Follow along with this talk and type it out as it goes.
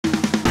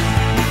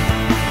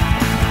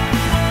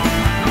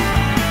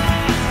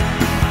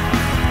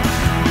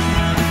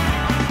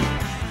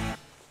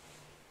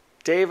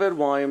David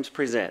Walliams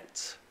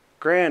presents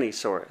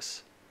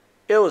Grannysaurus,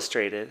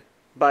 illustrated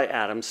by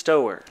Adam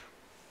Stower.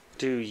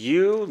 Do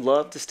you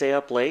love to stay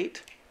up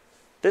late?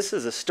 This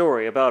is a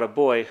story about a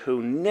boy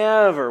who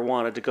never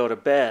wanted to go to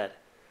bed,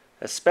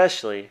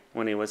 especially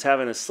when he was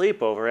having a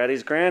sleepover at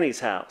his granny's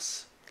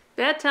house.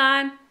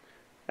 Bedtime,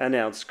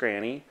 announced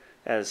Granny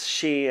as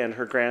she and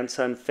her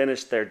grandson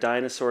finished their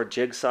dinosaur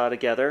jigsaw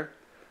together.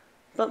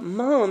 But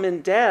Mom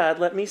and Dad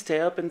let me stay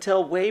up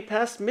until way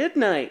past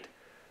midnight,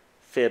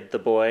 fibbed the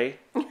boy.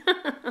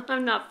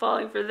 I'm not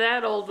falling for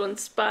that old one,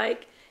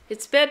 Spike.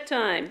 It's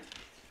bedtime.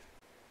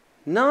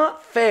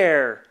 Not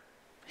fair,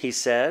 he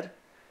said.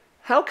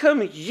 How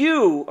come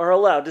you are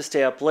allowed to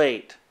stay up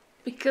late?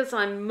 Because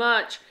I'm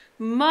much,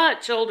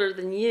 much older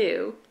than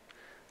you.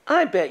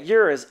 I bet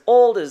you're as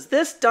old as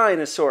this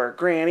dinosaur,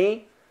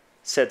 Granny,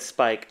 said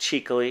Spike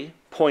cheekily,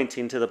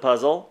 pointing to the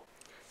puzzle.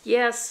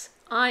 Yes,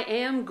 I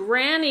am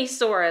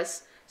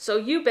Grannysaurus, so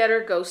you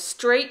better go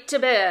straight to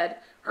bed.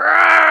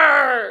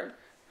 Roar!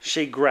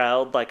 She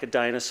growled like a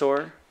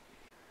dinosaur.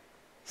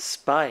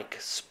 Spike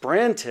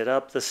sprinted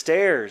up the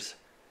stairs,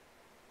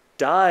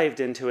 dived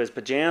into his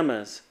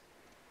pajamas,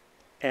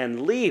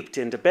 and leaped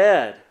into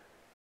bed.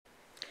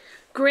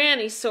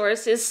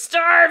 Grannysaurus is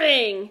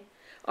starving!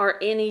 Are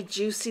any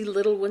juicy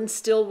little ones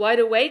still wide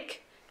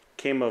awake?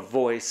 Came a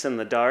voice in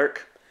the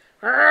dark.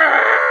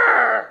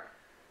 Roar!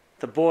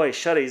 The boy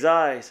shut his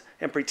eyes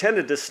and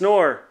pretended to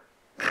snore.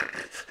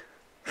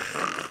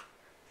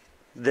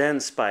 Then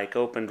Spike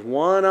opened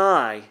one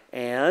eye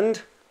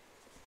and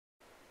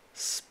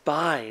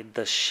spied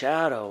the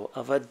shadow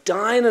of a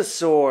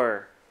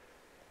dinosaur.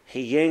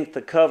 He yanked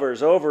the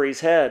covers over his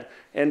head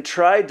and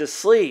tried to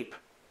sleep.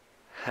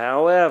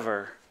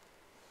 However,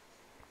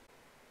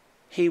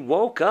 he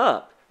woke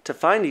up to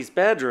find his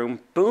bedroom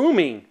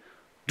booming.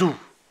 Doo,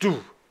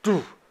 doo,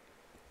 doo.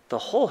 The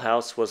whole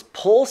house was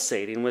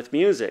pulsating with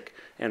music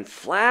and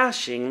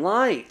flashing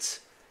lights.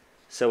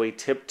 So he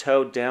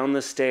tiptoed down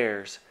the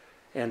stairs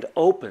and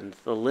opened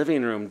the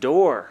living room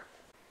door.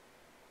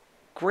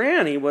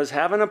 Granny was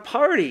having a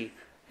party,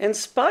 and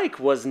Spike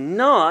was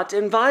not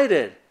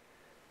invited.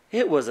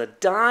 It was a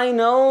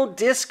dino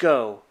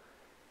disco.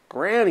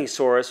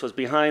 Grannysaurus was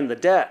behind the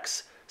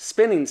decks,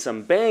 spinning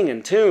some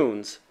banging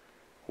tunes.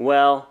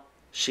 Well,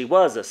 she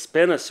was a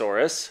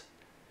Spinosaurus.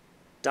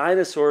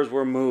 Dinosaurs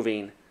were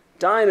moving.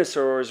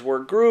 Dinosaurs were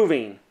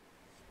grooving.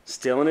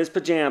 Still in his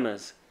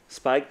pajamas,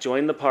 Spike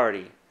joined the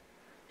party.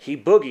 He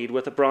boogied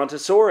with a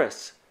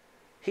Brontosaurus.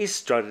 He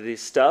strutted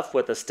his stuff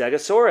with a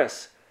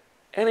Stegosaurus.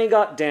 And he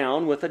got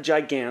down with a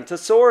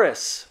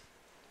Gigantosaurus.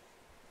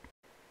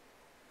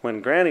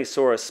 When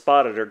Grannysaurus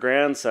spotted her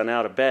grandson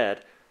out of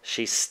bed,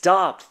 she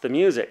stopped the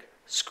music.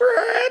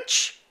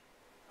 Scratch!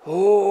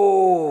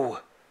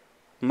 Oh,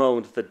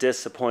 moaned the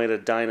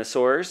disappointed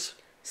dinosaurs.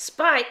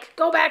 Spike,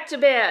 go back to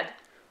bed,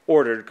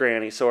 ordered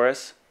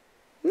Grannysaurus.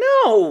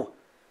 No,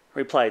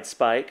 replied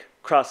Spike,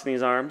 crossing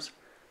his arms.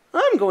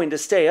 I'm going to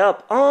stay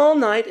up all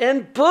night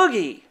and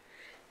boogie.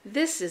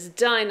 This is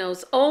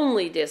Dino's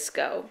only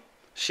disco,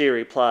 she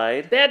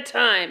replied.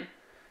 Bedtime.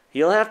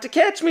 You'll have to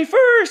catch me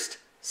first,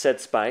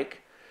 said Spike.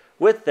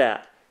 With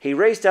that, he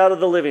raced out of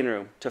the living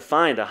room to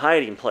find a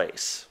hiding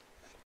place.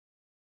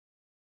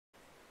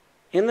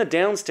 In the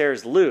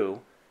downstairs loo,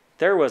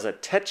 there was a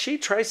tetchy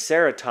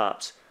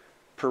triceratops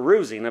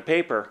perusing a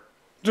paper.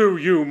 Do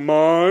you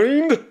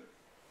mind?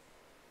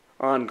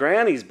 On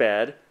Granny's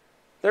bed,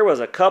 there was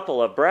a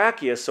couple of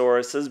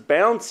brachiosauruses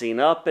bouncing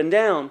up and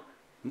down.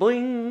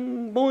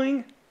 Boing,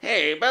 boing.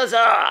 Hey, buzz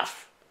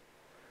off!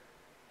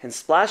 And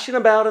splashing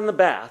about in the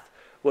bath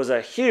was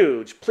a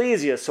huge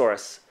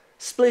plesiosaurus.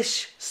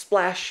 Splish,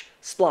 splash,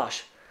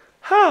 splosh.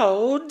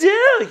 How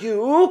dare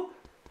you!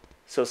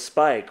 So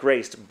Spike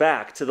raced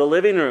back to the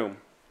living room.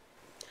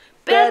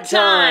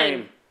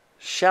 Bedtime!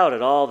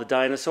 Shouted all the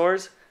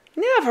dinosaurs.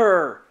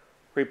 Never!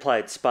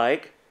 Replied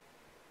Spike,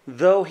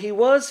 though he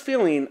was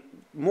feeling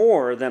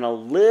more than a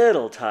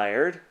little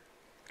tired.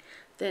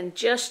 Then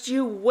just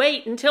you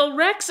wait until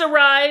Rex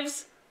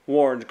arrives,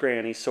 warned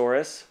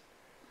Grannysaurus.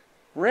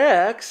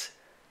 Rex?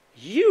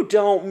 You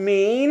don't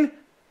mean...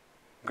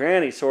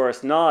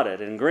 Grannysaurus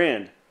nodded and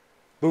grinned.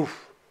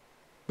 Boof,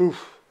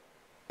 boof,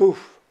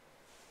 boof.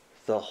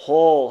 The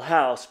whole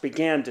house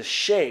began to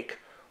shake,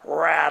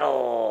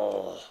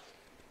 rattle.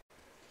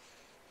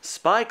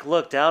 Spike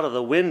looked out of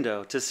the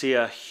window to see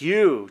a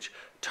huge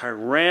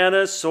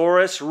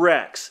Tyrannosaurus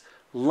Rex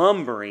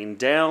lumbering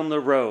down the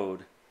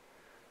road.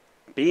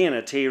 Being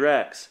a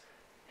T-Rex,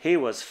 he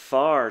was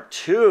far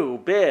too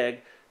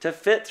big to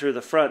fit through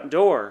the front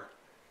door.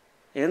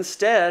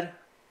 Instead,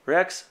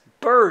 Rex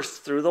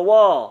burst through the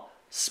wall.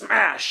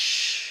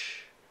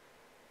 Smash!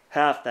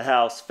 Half the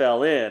house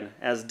fell in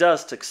as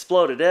dust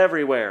exploded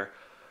everywhere.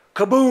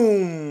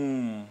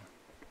 Kaboom!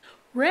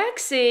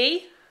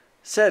 Rexy,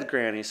 said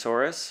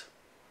Grannysaurus.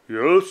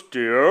 Yes,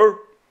 dear,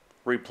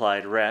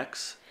 replied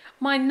Rex.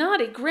 My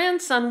naughty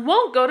grandson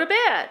won't go to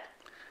bed.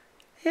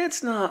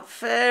 It's not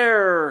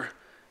fair,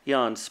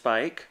 yawned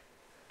Spike.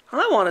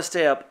 I want to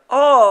stay up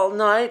all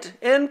night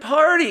and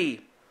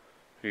party.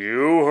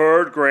 You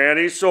heard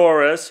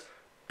Grannysaurus.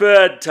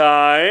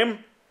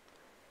 Bedtime.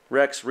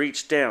 Rex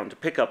reached down to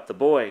pick up the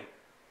boy.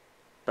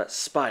 But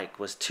Spike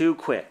was too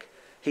quick.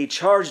 He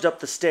charged up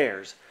the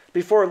stairs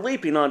before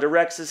leaping onto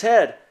Rex's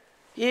head.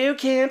 You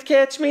can't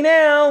catch me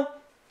now,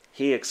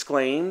 he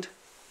exclaimed.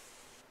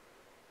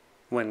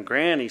 When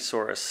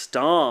Grannysaurus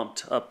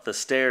stomped up the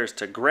stairs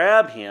to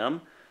grab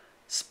him,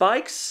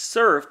 Spike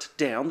surfed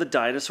down the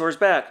dinosaur's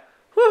back.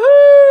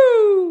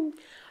 Woohoo!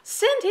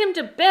 Send him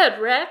to bed,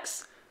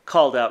 Rex,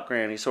 called out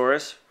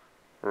Grannysaurus.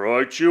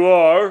 Right you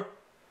are.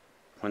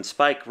 When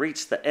Spike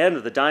reached the end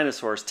of the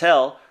dinosaur's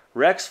tail,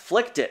 Rex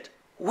flicked it.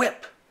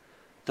 Whip!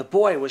 The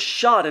boy was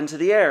shot into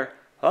the air.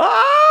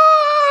 Ah!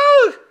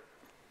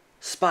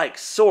 Spike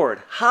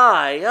soared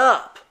high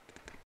up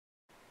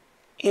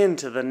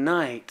into the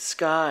night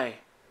sky.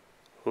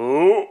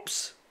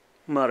 Oops,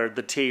 muttered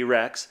the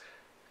T-Rex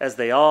as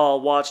they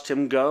all watched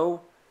him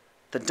go.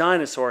 The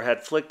dinosaur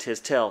had flicked his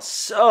tail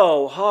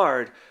so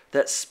hard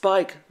that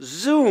Spike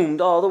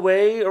zoomed all the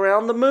way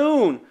around the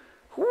moon.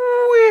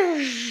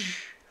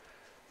 Whoosh!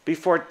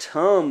 Before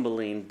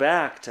tumbling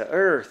back to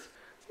Earth.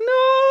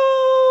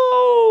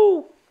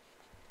 No!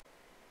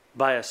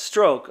 By a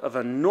stroke of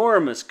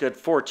enormous good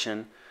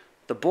fortune,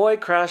 the boy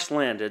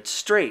crash-landed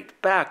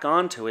straight back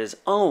onto his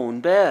own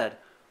bed.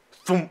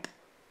 Thump!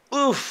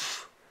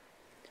 Oof!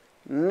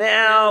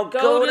 Now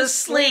go to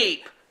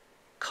sleep,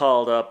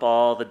 called up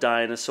all the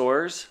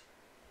dinosaurs.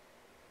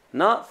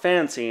 Not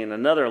fancying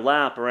another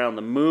lap around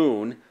the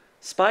moon,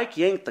 Spike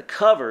yanked the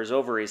covers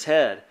over his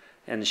head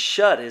and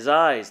shut his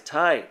eyes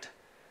tight.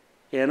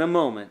 In a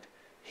moment,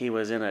 he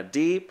was in a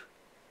deep,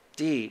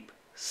 deep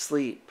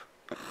sleep.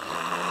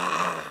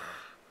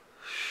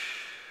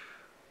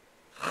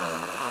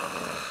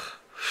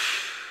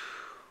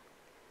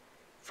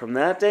 From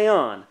that day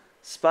on,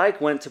 Spike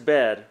went to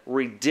bed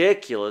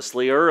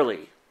ridiculously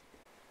early.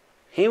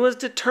 He was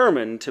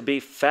determined to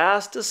be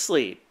fast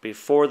asleep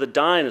before the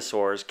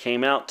dinosaurs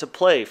came out to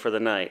play for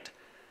the night.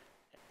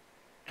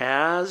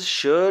 As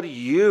should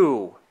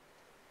you.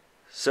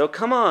 So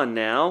come on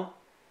now.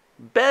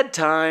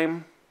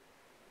 Bedtime.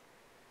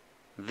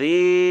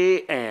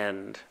 The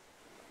end.